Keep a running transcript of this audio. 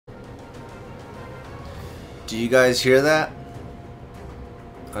Do you guys hear that?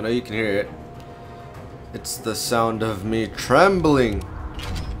 I know you can hear it. It's the sound of me trembling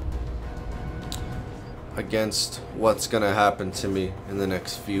against what's gonna happen to me in the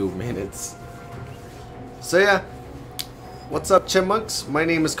next few minutes. So yeah, what's up, chipmunks? My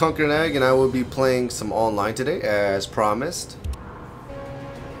name is Conkernagg and I will be playing some online today as promised.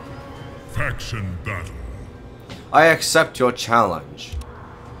 Faction battle. I accept your challenge.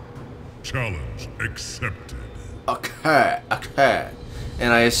 Challenge accepted. Okay.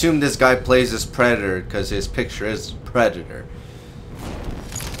 And I assume this guy plays as Predator because his picture is Predator.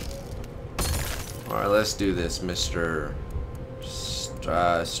 Alright, let's do this, Mr.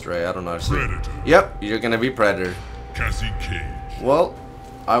 Stray. I don't know how to say it. Predator. Yep, you're gonna be Predator. Cassie Cage. Well,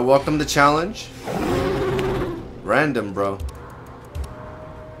 I welcome the challenge. Random, bro.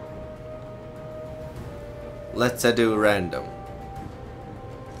 Let's do random.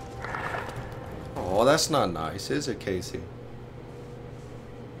 Oh, that's not nice, is it, Casey?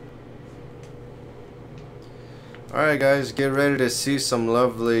 Alright, guys, get ready to see some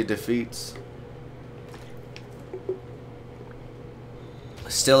lovely defeats.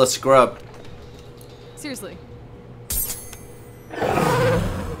 Still a scrub. Seriously.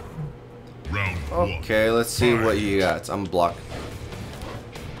 Round Okay, one. let's see what you got. I'm blocked.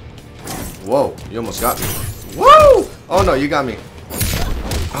 Whoa, you almost got me. Woo! Oh no, you got me.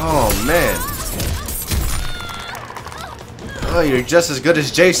 Oh man. Oh, you're just as good as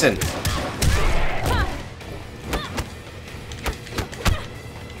Jason.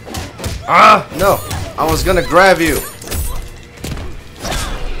 Ah, no. I was gonna grab you.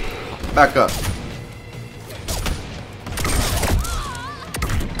 Back up.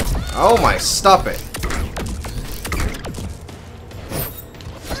 Oh my, stop it.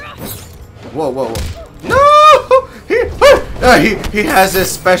 Whoa, whoa, whoa. No! He has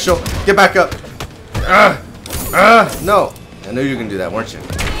this special. Get back up. No. I knew you can do that, weren't you?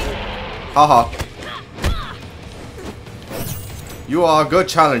 Haha. You are a good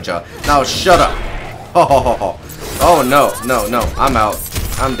challenger. Now shut up. Ho ho ho ho. Oh no, no, no. I'm out.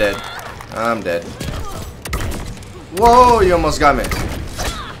 I'm dead. I'm dead. Whoa, you almost got me.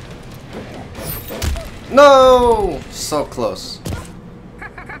 No! So close.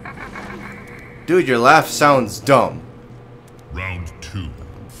 Dude, your laugh sounds dumb. Round two.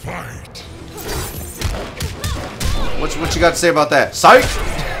 Fight. What you got to say about that? Psych!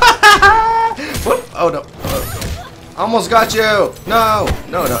 What? Oh no. Almost got you! No!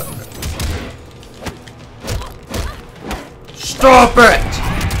 No, no. Stop it!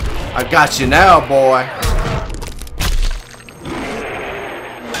 I got you now, boy.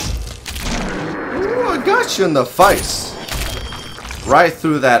 Ooh, I got you in the face. Right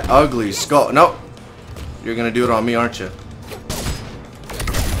through that ugly skull. Nope. You're gonna do it on me, aren't you?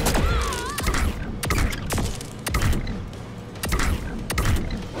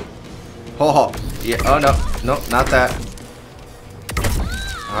 Oh, yeah. Oh no. No, not that.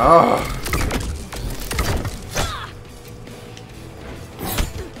 Oh.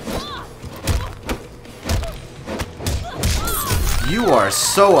 You are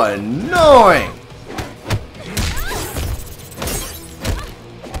so annoying.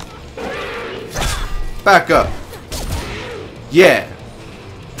 Back up. Yeah.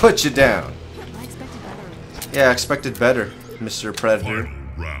 Put you down. I expected better. Yeah, I expected better, Mr. Predator. Final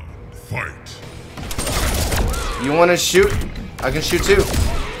round. Fight. You want to shoot? I can shoot too.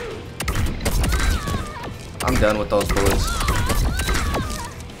 I'm done with those bullets.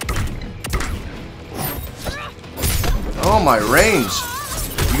 Oh, my range.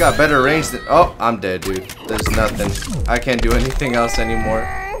 You got better range than... Oh, I'm dead, dude. There's nothing. I can't do anything else anymore.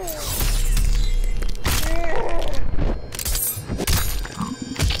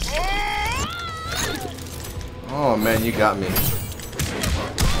 Oh, man, you got me.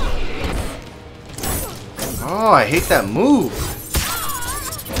 Oh, I hate that move.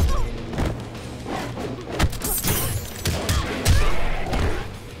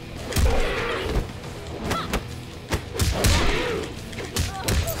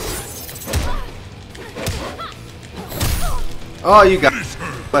 Oh, you got...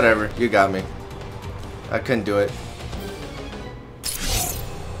 Whatever, you got me. I couldn't do it.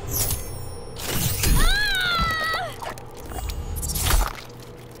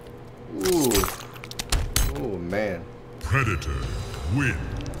 Ooh. Oh man. Predator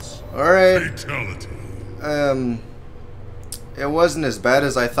wins. Alright. Fatality. It wasn't as bad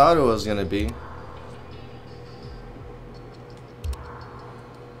as I thought it was gonna be.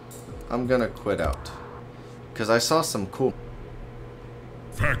 I'm gonna quit out. Because I saw some cool...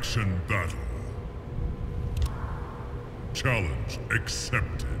 Faction battle. Challenge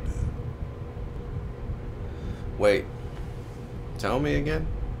accepted. Wait. Tell me again?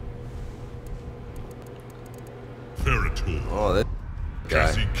 Ferritor. Oh, this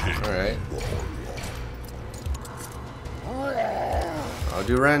guy. Alright. I'll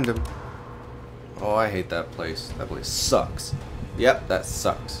do random. Oh, I hate that place. That place sucks. Yep, that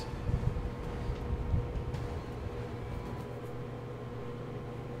sucks.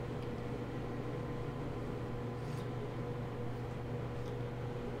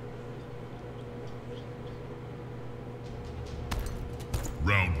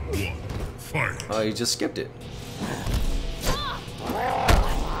 Round 1. Fight. Oh, you just skipped it.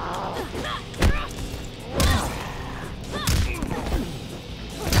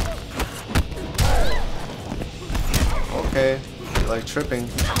 Okay, you like tripping.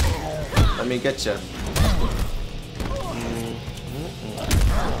 Let me get you.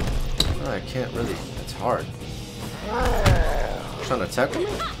 Oh, I can't really. It's hard. Trying to tackle me?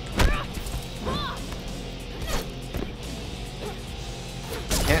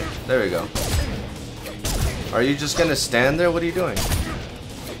 Can't. There we go. Are you just gonna stand there? What are you doing?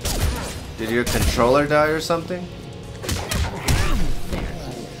 Did your controller die or something?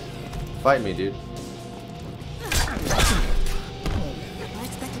 Fight me, dude.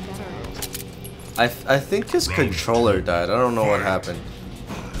 I think his controller died. I don't know what happened.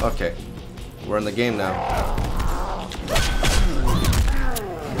 Okay. We're in the game now.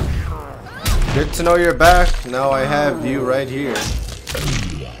 Good to know you're back. Now I have you right here.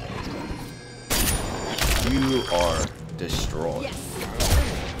 You are destroyed.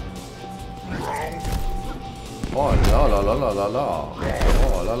 Oh la la la la la la.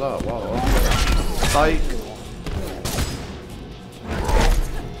 Oh la la. Wow. Psych.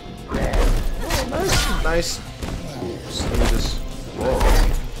 Nice. Let me just. Whoa.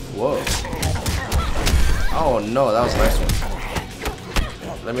 Whoa. Oh no, that was a nice one.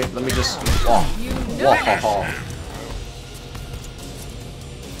 Let me just. Oh. Whoa.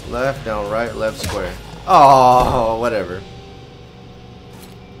 Left, down, right, left, square. Oh, whatever.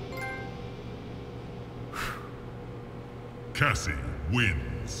 Cassie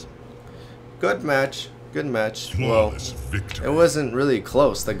wins. Good match. Good match. Flawless Well, victory. it wasn't really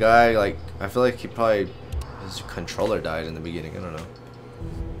close. The guy, like, I feel like he probably, his controller died in the beginning. I don't know.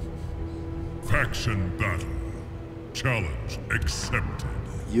 Faction battle. Challenge accepted.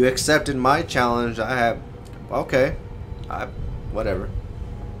 You accepted my challenge. I have, okay. Whatever.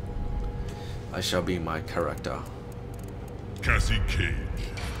 I shall be my character. Cassie Cage.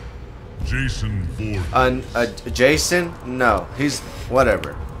 Jason Voorhees. Jason? No, he's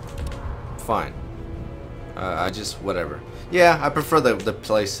whatever. Fine. I just whatever. Yeah, I prefer the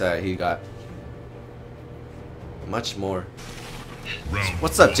place that he got. Much more.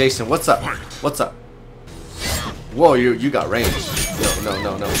 What's up, Jason? What's up? What's up? Whoa, you got range.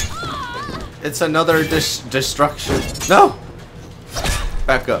 No. It's another destruction. No.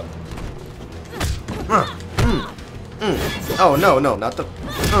 Back up. Oh no, not the.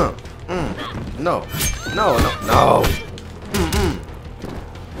 No.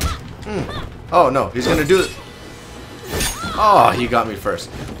 Oh no, he's gonna do it. Oh, he got me first.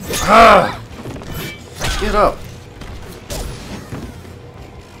 Get up.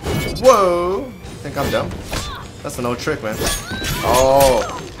 Whoa. I think I'm done. That's an old trick, man. Oh,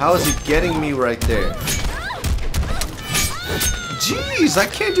 how is he getting me right there? Jeez, I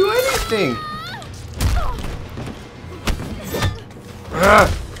can't do anything.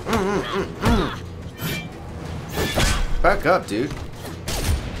 Back up, dude.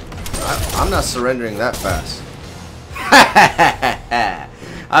 I'm not surrendering that fast.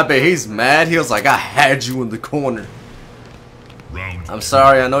 I bet he's mad. He was like, I had you in the corner. I'm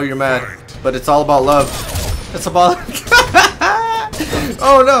sorry, I know you're mad, but it's all about love. It's about...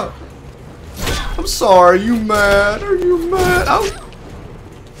 Oh no. I'm sorry, you mad? Are you mad? Are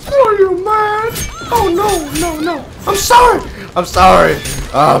you mad? Oh no. I'm sorry. I'm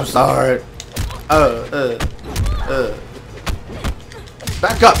sorry.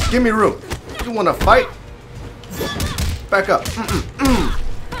 Back up. Give me room. You wanna fight? Back up.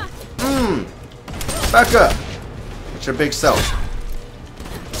 Back up. It's your big self.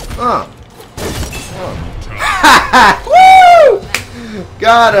 Woo!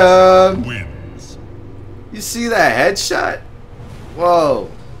 Got him. Wins. You see that headshot? Whoa.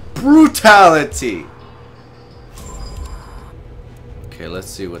 Brutality. Okay, let's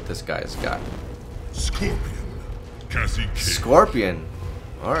see what this guy's got. Scorpion. Cassie Cage. Scorpion.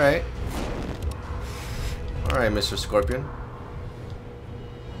 Alright. Alright, Mr. Scorpion.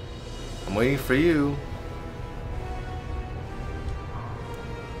 I'm waiting for you.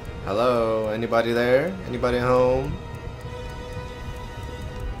 Hello? Anybody there? Anybody home?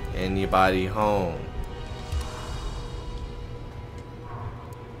 Anybody home?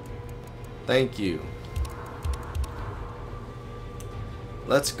 Thank you.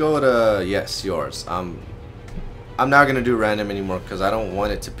 Let's go to, yes, yours. I'm not gonna do random anymore because I don't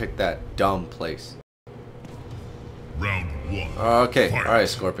want it to pick that dumb place. Round 1. Okay, Fight. alright,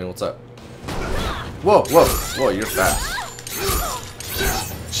 Scorpion, what's up? Whoa, whoa, whoa, you're fast.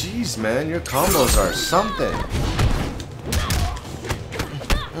 Jeez, man, your combos are something.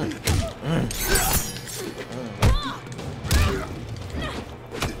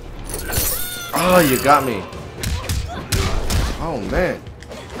 Oh, you got me. Oh, man.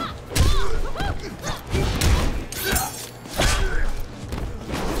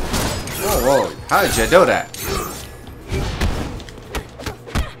 Whoa, whoa, how did you do that?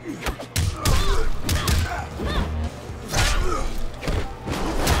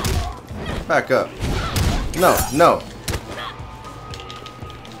 Back up. No, no.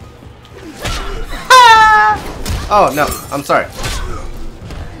 Ah! Oh, no, I'm sorry.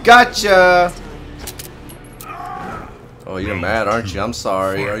 Gotcha. Oh, you're mad, aren't you? I'm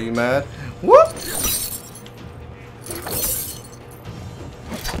sorry. Are you mad? Whoop.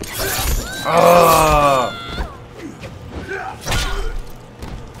 Oh.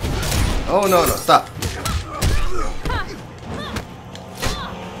 Oh, no, no, stop.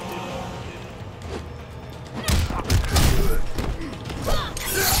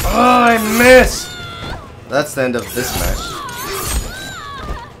 Oh, I missed! That's the end of this match.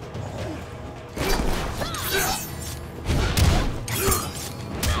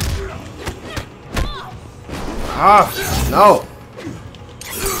 Ah, no!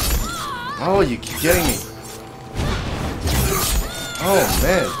 Oh, you keep getting me. Oh,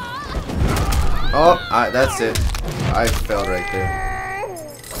 man. Oh, that's it. I failed right there.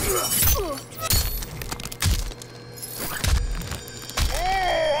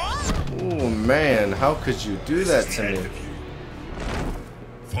 Oh man, how could you do that to me?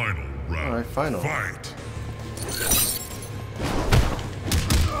 Final round. Alright, final. Fight.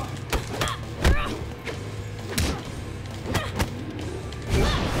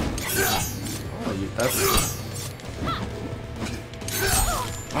 Oh, that's...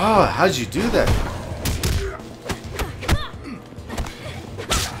 Oh, how'd you do that?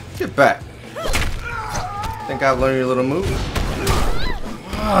 Get back. Think I've learned your little move?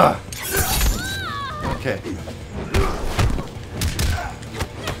 Ah. Okay.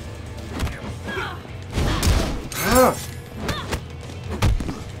 Ah.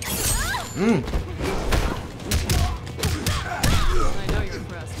 Mm. I know you're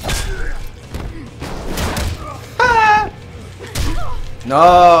impressed. Ah.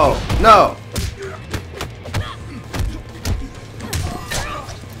 No, no.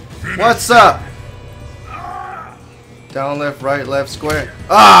 What's up? Down, left, right, left, square.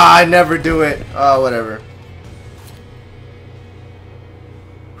 Ah, I never do it. Oh, whatever.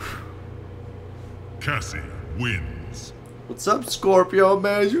 Cassie wins. What's up, Scorpio,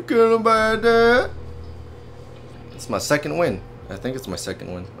 man? You getting bad, Dad? It's my second win. I think it's my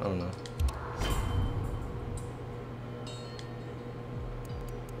second win. I don't know.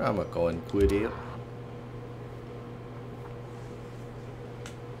 I'm gonna go and quit it.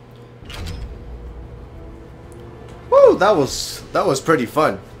 Woo, that was pretty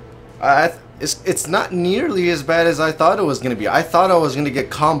fun. It's not nearly as bad as I thought it was gonna be. I thought I was gonna get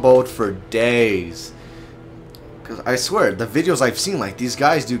comboed for days. Cause I swear, the videos I've seen, like these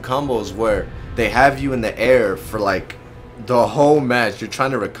guys do combos where they have you in the air for like the whole match. You're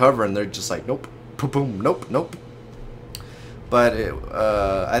trying to recover, and they're just like, nope, boom, boom, nope, nope. But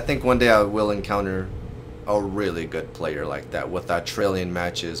I think one day I will encounter a really good player like that with that trillion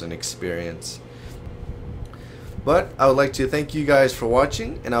matches and experience. But I would like to thank you guys for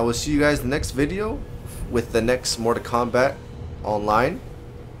watching, and I will see you guys in the next video with the next Mortal Kombat online.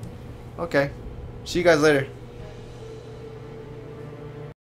 Okay, see you guys later.